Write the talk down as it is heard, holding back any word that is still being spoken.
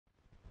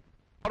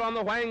Out on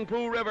the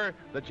Huangpu River,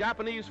 the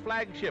Japanese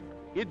flagship,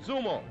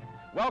 Izumo,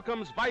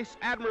 welcomes Vice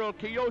Admiral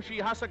Kiyoshi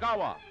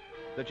Hasegawa,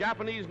 the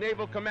Japanese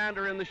naval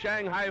commander in the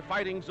Shanghai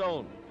fighting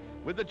zone.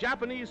 With the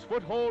Japanese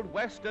foothold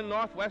west and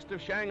northwest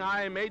of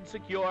Shanghai made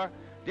secure,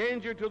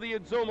 danger to the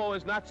Izumo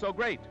is not so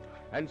great.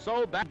 And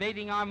so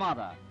invading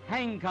armada,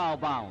 Hankow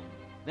bound.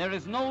 There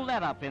is no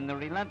let-up in the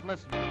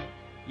relentless.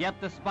 Yet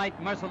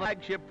despite merciless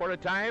flagship for a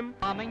time,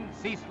 bombing,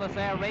 ceaseless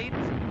air raids,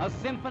 a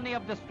symphony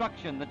of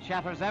destruction that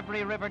shatters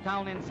every river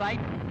town in sight,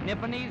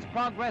 Nipponese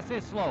progress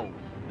is slow.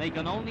 They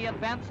can only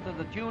advance to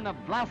the tune of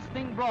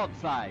blasting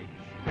broadsides.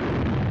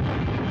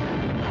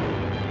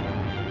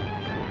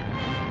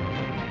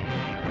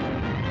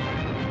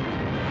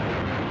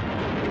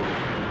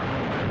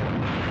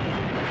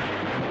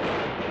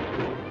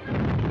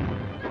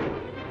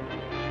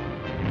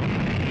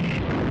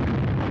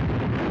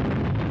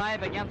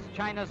 Against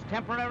China's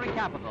temporary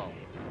capital.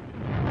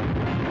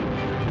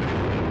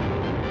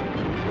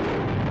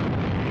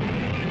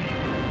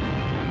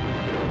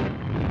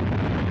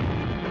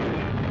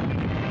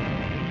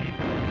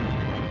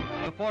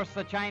 To force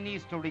the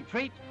Chinese to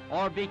retreat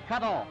or be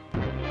cut off.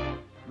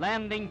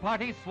 Landing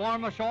parties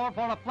swarm ashore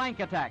for a flank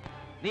attack.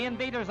 The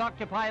invaders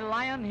occupy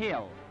Lion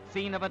Hill,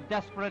 scene of a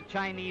desperate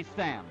Chinese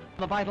stand.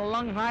 The vital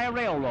Lunghai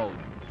Railroad.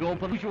 To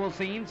open usual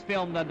scenes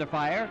filmed under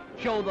fire,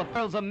 show the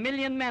hurls a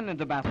million men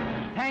into battle.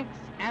 Tanks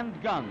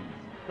and guns,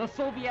 the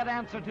Soviet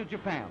answer to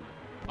Japan.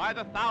 By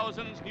the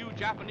thousands, new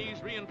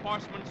Japanese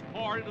reinforcements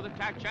pour into the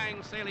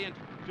Tachang salient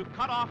to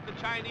cut off the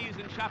Chinese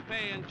in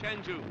Shapei and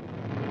Chenju.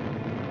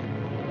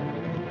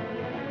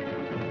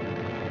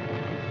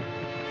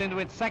 Into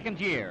its second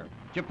year,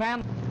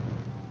 Japan.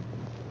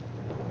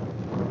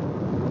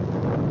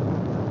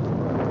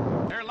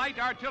 Their light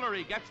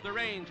artillery gets the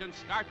range and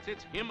starts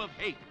its hymn of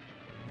hate.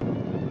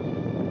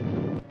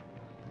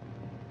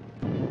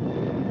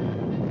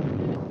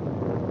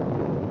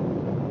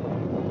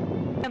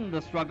 In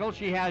the struggle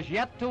she has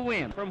yet to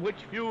win, from which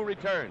few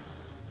return.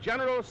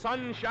 General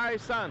Sun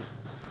Shai-sun.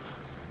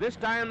 This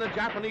time the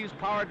Japanese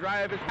power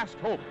drive is last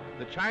hope.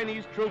 The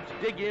Chinese troops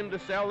dig in to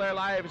sell their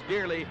lives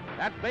dearly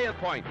at bail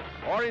point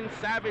or in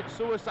savage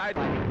suicide.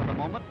 For the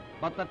moment,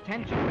 but the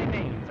tension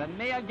remains and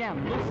may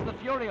again loose the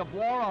fury of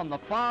war on the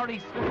far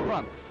eastern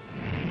front.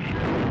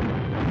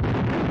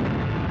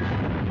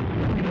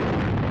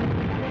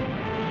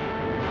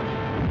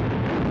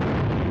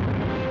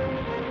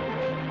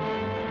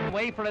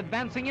 Way for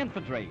advancing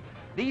infantry.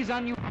 These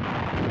unusual.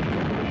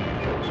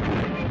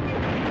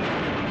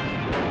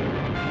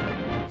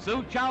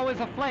 Suchow is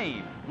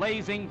aflame,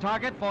 blazing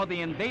target for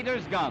the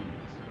invaders' guns.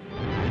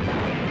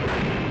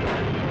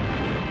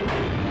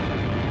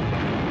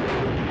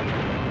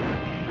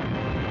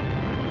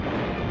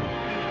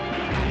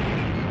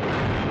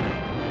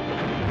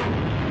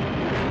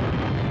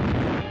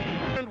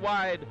 And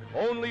wide,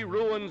 only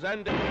ruins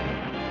and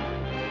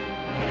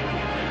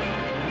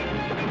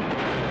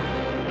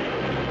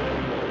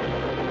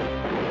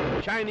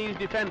Chinese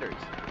defenders.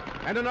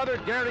 And another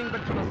daring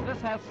but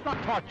this has stuck.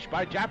 Touched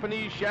by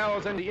Japanese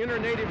shells and the inner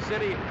native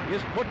city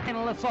is put in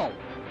an assault.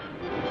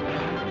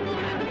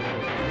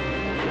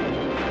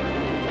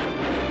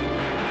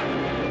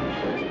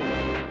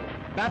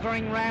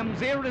 Battering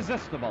rams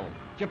irresistible.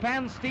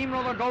 Japan's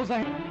steamroller goes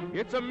ahead.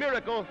 It's a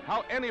miracle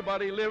how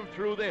anybody lived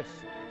through this.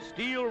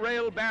 Steel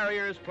rail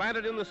barriers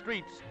planted in the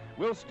streets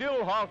will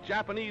still halt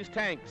Japanese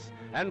tanks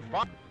and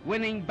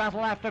winning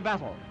battle after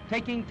battle,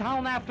 taking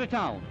town after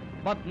town.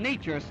 But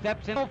nature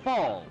steps in.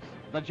 Falls.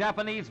 The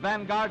Japanese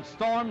vanguard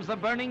storms the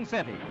burning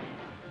city.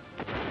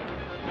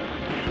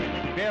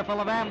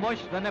 Fearful of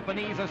ambush, the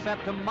Nipponese are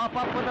set to mop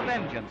up with a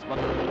vengeance. But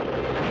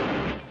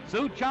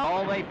Suchow,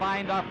 all they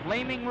find are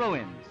flaming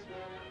ruins.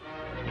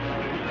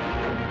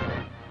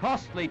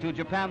 Costly to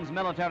Japan's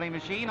military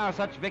machine are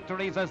such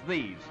victories as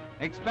these.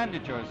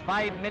 Expenditures,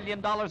 $5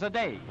 million a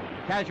day.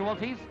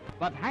 Casualties,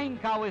 but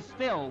Hankow is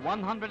still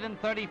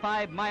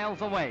 135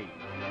 miles away.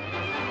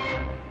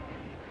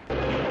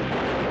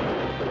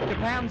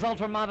 Japan's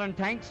ultra-modern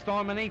tanks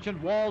storm an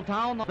ancient walled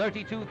town,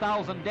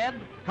 32,000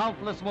 dead,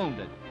 countless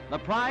wounded. The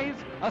prize,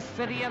 a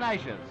city in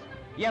ashes.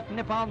 Yet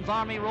Nippon's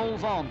army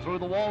rolls on through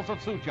the walls of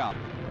Suchow.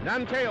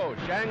 Nanteo,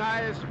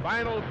 Shanghai's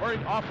final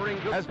burnt offering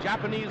as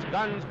Japanese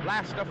guns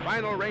blast a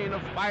final rain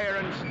of fire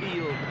and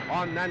steel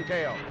on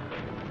Nanteo.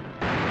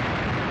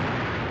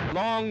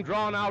 Long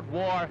drawn-out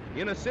war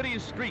in a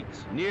city's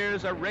streets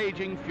nears a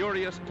raging,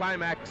 furious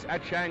climax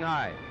at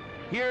Shanghai.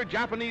 Here,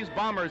 Japanese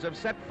bombers have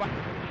set fire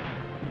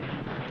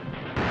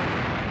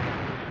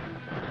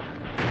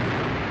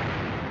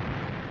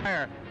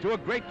to a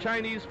great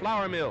Chinese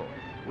flour mill,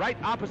 right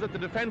opposite the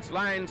defense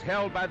lines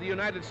held by the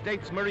United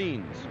States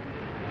Marines.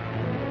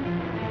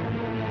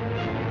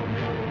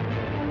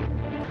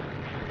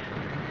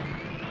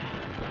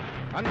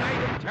 A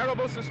night of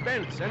terrible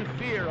suspense and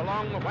fear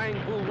along the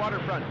Huangpu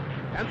waterfront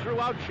and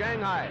throughout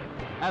Shanghai.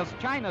 As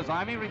China's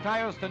army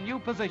retires to new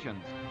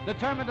positions,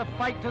 determined to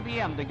fight to the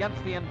end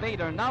against the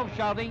invader, now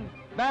shouting,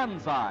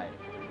 "Banzai!"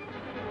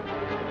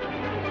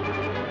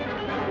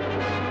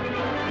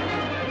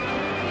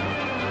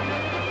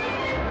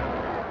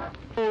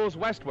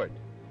 flows westward.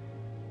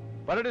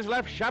 But it has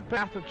left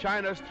path of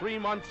China's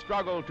 3-month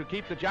struggle to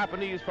keep the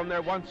Japanese from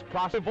their once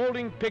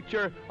revolting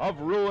picture of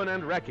ruin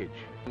and wreckage,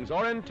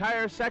 or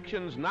entire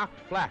sections knocked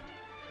flat,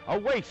 a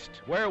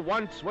waste where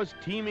once was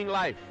teeming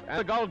life, and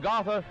the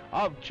Golgotha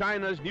of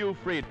China's new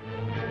freedom.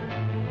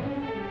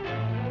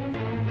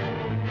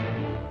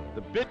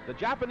 The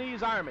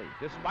Japanese army,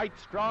 despite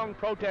strong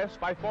protests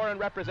by foreign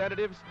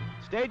representatives,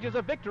 stages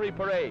a victory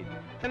parade.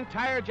 The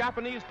entire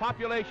Japanese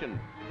population,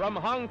 from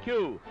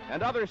Hangzhou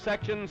and other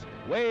sections,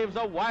 waves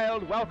a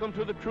wild welcome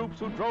to the troops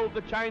who drove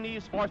the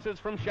Chinese forces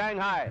from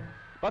Shanghai.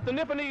 But the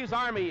Nipponese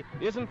army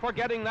isn't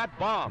forgetting that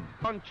bomb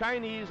on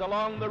Chinese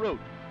along the route.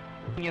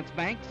 Its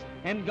banks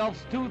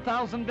engulfs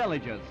 2,000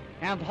 villages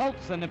and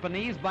halts the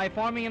Nipponese by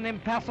forming an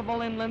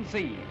impassable inland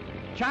sea.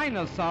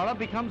 China's sorrow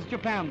becomes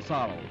Japan's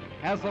sorrow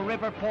as the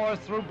river pours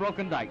through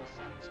broken dikes,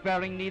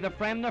 sparing neither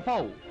friend nor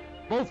foe.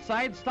 Both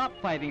sides stop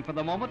fighting for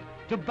the moment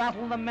to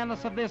battle the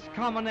menace of this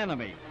common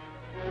enemy.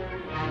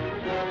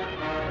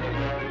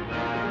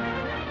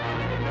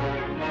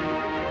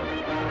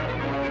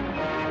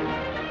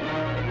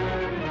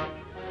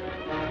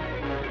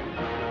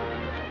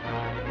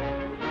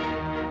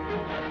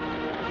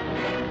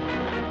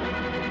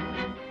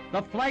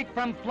 The flight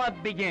from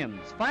flood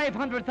begins.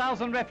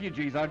 500,000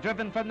 refugees are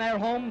driven from their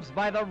homes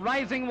by the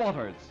rising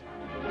waters.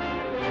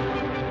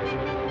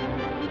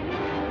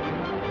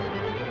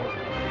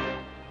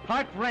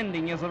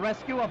 Heartrending is the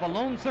rescue of a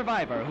lone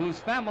survivor whose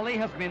family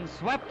has been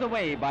swept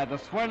away by the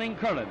swirling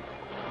current.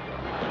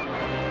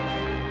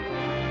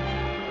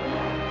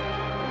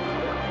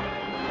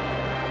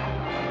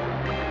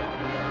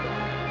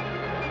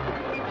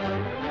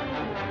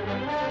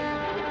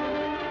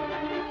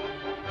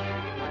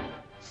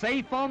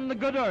 Safe on the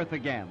good earth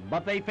again,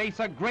 but they face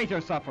a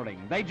greater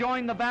suffering. They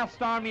join the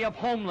vast army of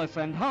homeless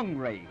and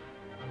hungry.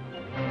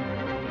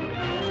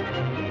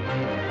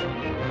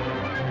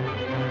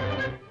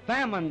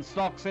 Famine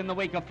stalks in the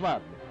wake of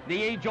flood,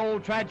 the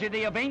age-old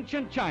tragedy of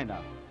ancient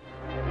China.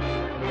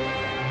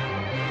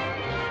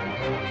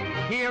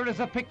 Here is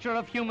a picture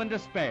of human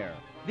despair,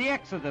 the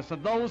exodus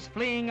of those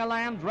fleeing a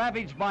land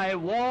ravaged by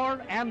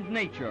war and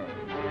nature.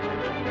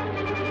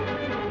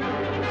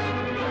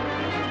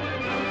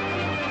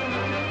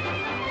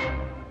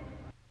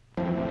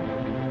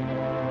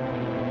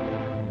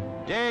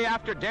 Day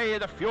after day,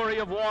 the fury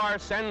of war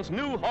sends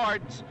new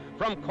hordes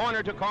from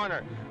corner to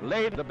corner.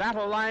 The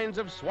battle lines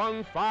have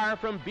swung far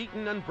from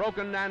beaten and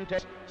broken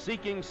Nantes,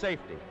 seeking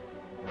safety.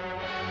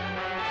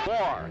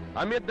 War,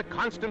 amid the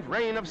constant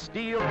rain of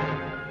steel,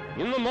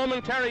 in the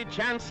momentary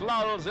chance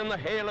lulls in the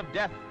hail of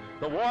death,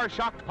 the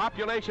war-shocked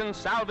population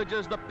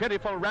salvages the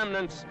pitiful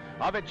remnants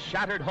of its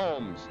shattered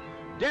homes.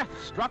 Death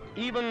struck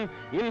even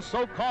in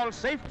so-called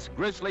safe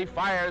grisly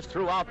fires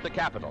throughout the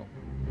capital,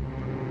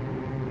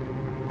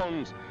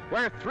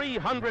 where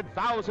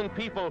 300,000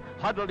 people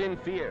huddled in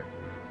fear.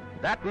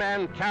 That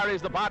man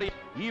carries the body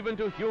even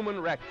to human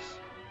wrecks.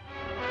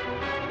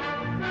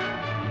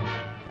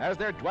 As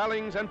their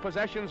dwellings and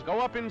possessions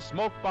go up in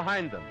smoke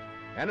behind them,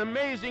 an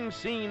amazing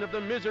scene of the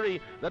misery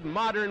that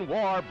modern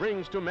war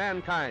brings to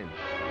mankind.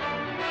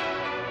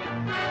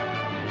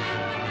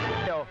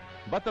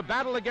 But the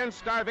battle against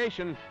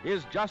starvation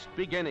is just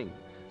beginning.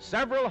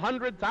 Several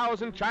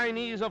 100,000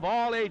 Chinese of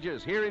all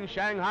ages here in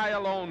Shanghai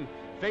alone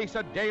face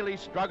a daily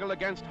struggle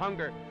against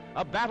hunger,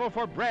 a battle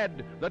for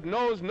bread that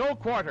knows no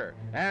quarter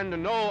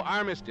and no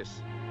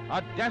armistice,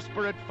 a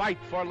desperate fight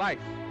for life.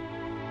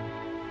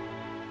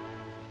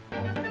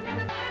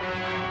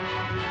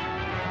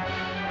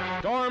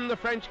 Storm the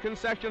French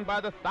concession by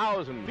the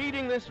thousand.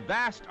 Feeding this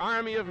vast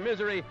army of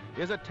misery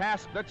is a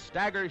task that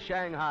staggers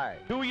Shanghai.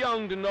 Too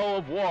young to know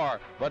of war,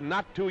 but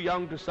not too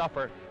young to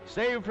suffer.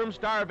 Saved from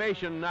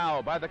starvation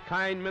now by the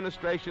kind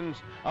ministrations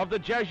of the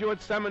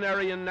Jesuit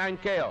seminary in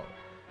Nankai,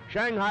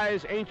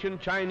 Shanghai's ancient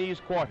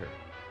Chinese quarter.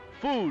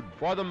 Food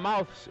for the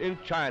mouths in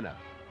China.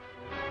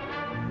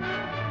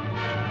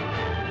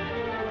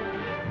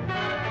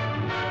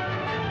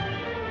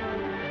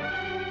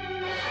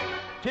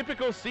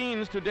 Typical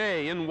scenes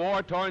today in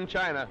war-torn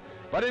China,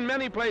 but in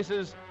many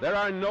places there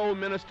are no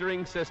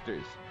ministering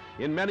sisters.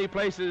 In many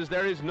places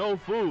there is no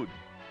food.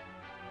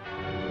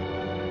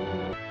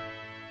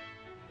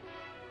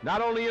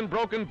 Not only in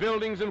broken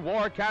buildings and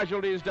war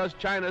casualties does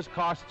China's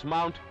costs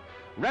mount.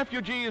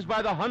 Refugees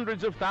by the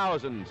hundreds of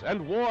thousands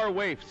and war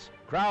waifs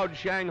crowd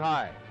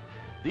Shanghai.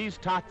 These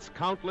tots,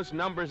 countless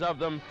numbers of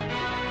them,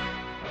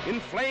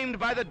 inflamed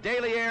by the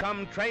daily air,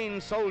 come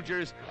trained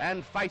soldiers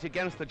and fight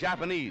against the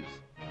Japanese.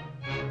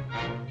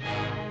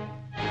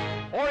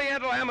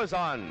 Oriental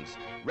Amazons,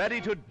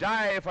 ready to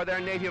die for their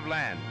native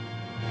land.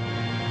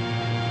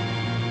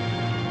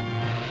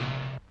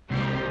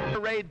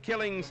 Raid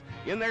killings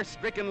in their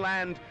stricken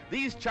land,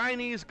 these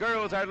Chinese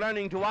girls are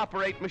learning to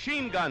operate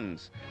machine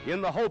guns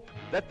in the hope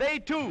that they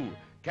too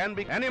can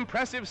be. An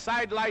impressive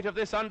sidelight of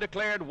this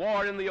undeclared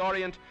war in the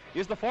Orient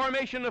is the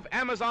formation of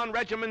Amazon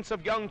regiments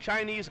of young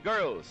Chinese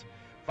girls.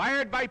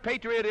 Fired by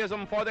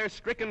patriotism for their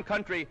stricken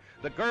country,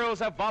 the girls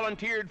have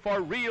volunteered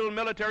for real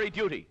military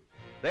duty.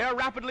 They are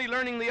rapidly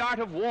learning the art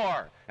of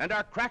war and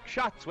are crack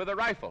shots with a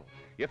rifle.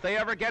 If they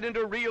ever get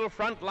into real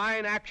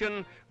front-line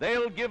action,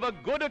 they'll give a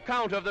good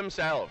account of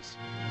themselves.